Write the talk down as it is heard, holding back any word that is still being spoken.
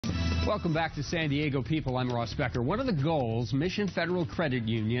Welcome back to San Diego People. I'm Ross Becker. One of the goals Mission Federal Credit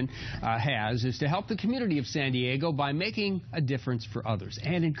Union has is to help the community of San Diego by making a difference for others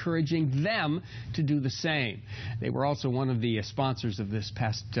and encouraging them to do the same. They were also one of the sponsors of this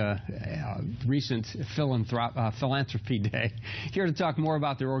past recent Philanthropy Day. Here to talk more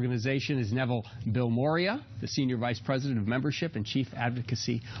about their organization is Neville Billmoria, the Senior Vice President of Membership and Chief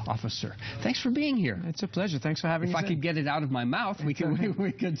Advocacy Officer. Thanks for being here. It's a pleasure. Thanks for having me. If I could get it out of my mouth, we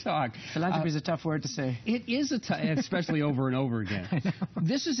could talk. Philanthropy is a tough word to say. It is especially over and over again.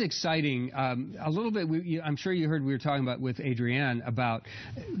 This is exciting. A little bit, I'm sure you heard we were talking about with Adrienne about,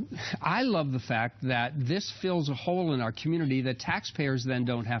 I love the fact that this fills a hole in our community that taxpayers then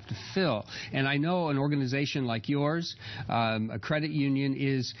don't have to fill. And I know an organization like yours, a credit union,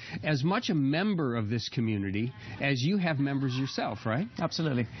 is as much a member of this community as you have members yourself, right?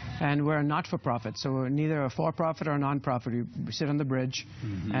 Absolutely. And we're a not-for-profit, so we're neither a for-profit or a non-profit. We sit on the bridge,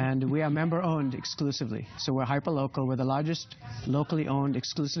 and we are member-owned exclusively. So we're hyper-local. We're the largest locally owned,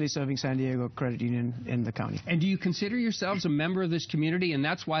 exclusively serving San Diego credit union in the county. And do you consider yourselves a member of this community, and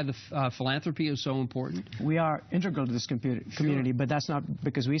that's why the philanthropy is so important? We are integral to this community, but that's not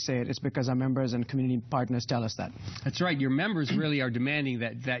because we say it. It's because our members and community partners tell us that. That's right. Your members really are demanding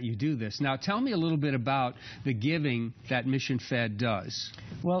that you do this. Now, tell me a little bit about the giving that Mission Fed does.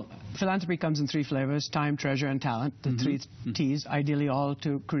 Well, philanthropy comes in three flavors: time, treasure, and talent. The three T's, ideally all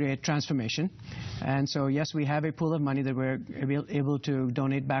to create transformation. And so, yes, we have a pool of money that we're able to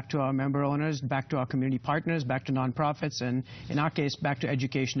donate back to our member owners, back to our community partners, back to nonprofits, and in our case, back to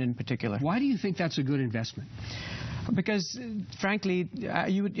education in particular. Why do you think that's a good investment? Because, frankly,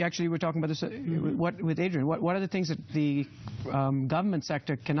 you actually were talking about this with Adrienne. What are the things that the government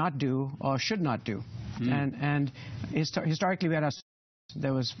sector cannot do or should not do? And historically, we had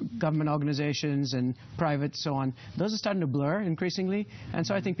there was government organizations and private, so on. Those are starting to blur increasingly, and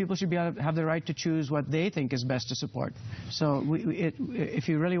so I think people should be able to have the right to choose what they think is best to support. So if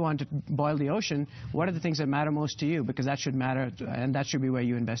you really want to boil the ocean, what are the things that matter most to you? Because that should matter, and that should be where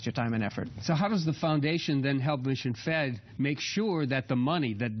you invest your time and effort. So how does the foundation then help Mission Fed make sure that the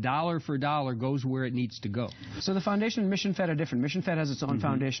money, that dollar for dollar, goes where it needs to go? So the foundation and Mission Fed are different. Mission Fed has its own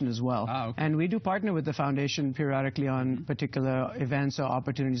foundation as well. Okay. And we do partner with the foundation periodically on particular events or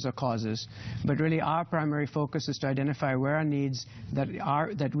opportunities or causes, but really our primary focus is to identify where are needs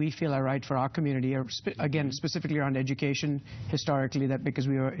that we feel are right for our community, or again specifically around education historically, that because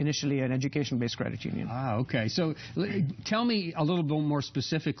we were initially an education-based credit union. Okay. So tell me a little bit more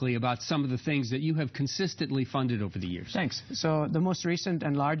specifically about some of the things that you have consistently funded over the years. Thanks. So the most recent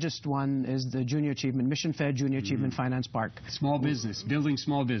and largest one is the Junior Achievement, Mission Fed Junior Achievement Finance Park. Small business, building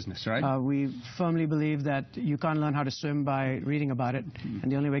small business, right? We firmly believe that you can't learn how to swim by reading about it.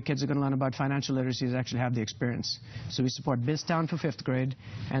 And the only way kids are going to learn about financial literacy is actually have the experience. So we support BizTown for 5th grade,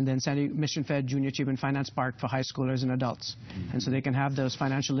 and then Mission Fed Junior Achievement Finance Park for high schoolers and adults. And so they can have those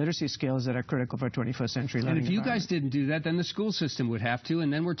financial literacy skills that are critical for a 21st century learning. And if you guys didn't do that, then the school system would have to,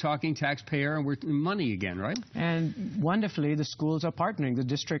 and then we're talking taxpayer and we're money again, right? And wonderfully, the schools are partnering. The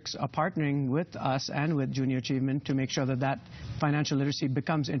districts are partnering with us and with Junior Achievement to make sure that financial literacy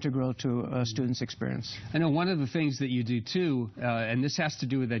becomes integral to a student's experience. I know one of the things that you do, too, and this has to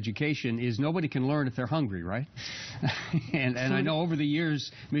do with education, is nobody can learn if they're hungry, right? and I know over the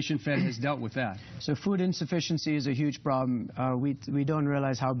years Mission Fed has dealt with that. So food insufficiency is a huge problem. We don't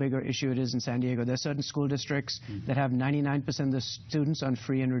realize how big an issue it is in San Diego. There are certain school districts that have 99% of the students on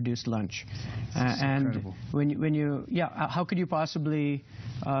free and reduced lunch. And incredible. How could you possibly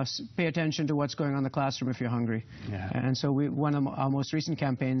pay attention to what's going on in the classroom if you're hungry? Yeah. And so one of our most recent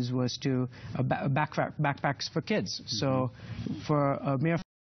campaigns was to backpacks for kids. So for a mere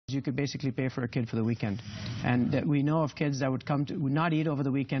you could basically pay for a kid for the weekend. And that we know of kids that would not eat over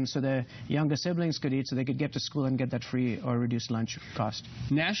the weekend, so their younger siblings could eat, so they could get to school and get that free or reduced lunch cost.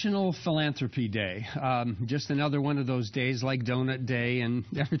 National Philanthropy Day. Just another one of those days like Donut Day and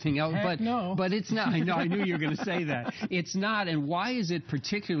everything else. But it's not. I knew you were going to say that. It's not. And why is it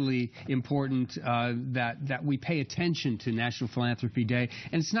particularly important that we pay attention to National Philanthropy Day?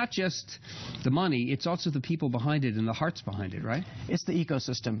 And it's not just the money, it's also the people behind it and the hearts behind it, right? It's the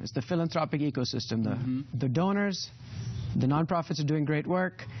ecosystem. It's the philanthropic ecosystem. The donors, the nonprofits are doing great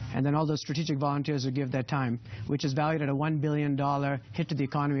work, and then all those strategic volunteers who give their time, which is valued at a $1 billion hit to the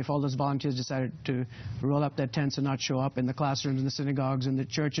economy if all those volunteers decided to roll up their tents and not show up in the classrooms, in the synagogues, in the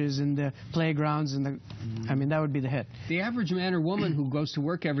churches, in the playgrounds, I mean, that would be the hit. The average man or woman who goes to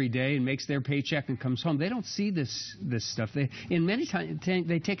work every day and makes their paycheck and comes home, they don't see this stuff. In many times,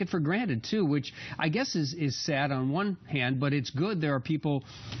 they take it for granted, too, which I guess is sad on one hand, but it's good there are people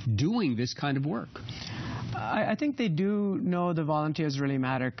doing this kind of work. I think they do know the volunteers really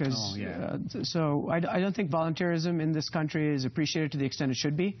matter, because so I don't think volunteerism in this country is appreciated to the extent it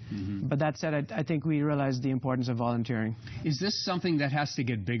should be. But that said, I think we realize the importance of volunteering. Is this something that has to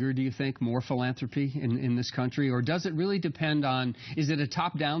get bigger, do you think, more philanthropy in this country? Or does it really depend on, is it a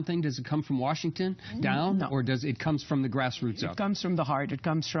top-down thing? Does it come from Washington down? No. Or does it comes from the grassroots up? It comes from the heart. It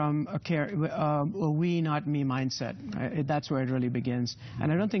comes from a we, not me mindset. That's where it really begins.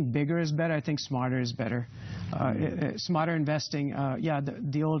 And I don't think bigger is better. I think smarter is better. Smarter investing,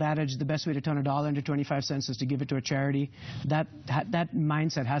 the old adage, the best way to turn a dollar into 25 cents is to give it to a charity. That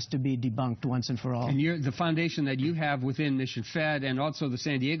mindset has to be debunked once and for all. And the foundation that you have within Mission Fed and also the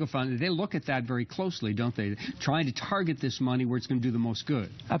San Diego Fund, they look at that very closely, don't they? Trying to target this money where it's going to do the most good.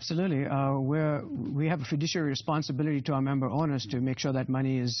 Absolutely. We have a fiduciary responsibility to our member owners to make sure that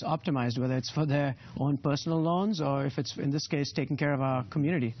money is optimized, whether it's for their own personal loans or if it's, in this case, taking care of our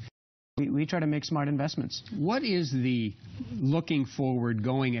community. We try to make smart investments. What is the looking forward,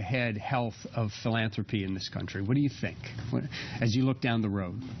 going ahead health of philanthropy in this country? What do you think as you look down the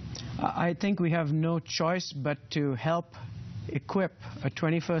road? I think we have no choice but to help equip a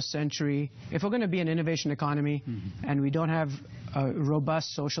 21st century. If we're going to be an innovation economy and we don't have a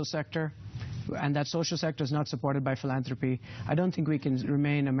robust social sector, and that social sector is not supported by philanthropy, I don't think we can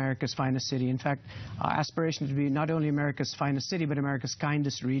remain America's finest city. In fact, our aspiration is to be not only America's finest city, but America's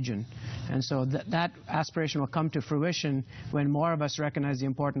kindest region. And so that aspiration will come to fruition when more of us recognize the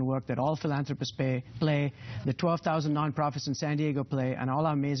important work that all philanthropists play, the 12,000 nonprofits in San Diego play, and all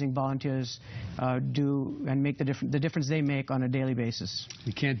our amazing volunteers do and make the difference they make on a daily basis.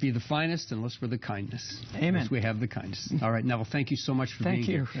 We can't be the finest unless we're the kindest. Amen. Unless we have the kindest. All right, Neville, thank you so much for being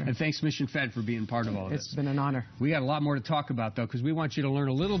here. And thanks, Mission Fed, for being part of all of this. It's been an honor. We got a lot more to talk about, though, because we want you to learn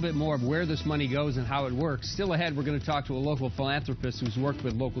a little bit more of where this money goes and how it works. Still ahead, we're going to talk to a local philanthropist who's worked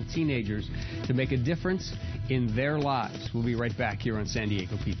with local teenagers to make a difference in their lives. We'll be right back here on San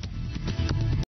Diego People.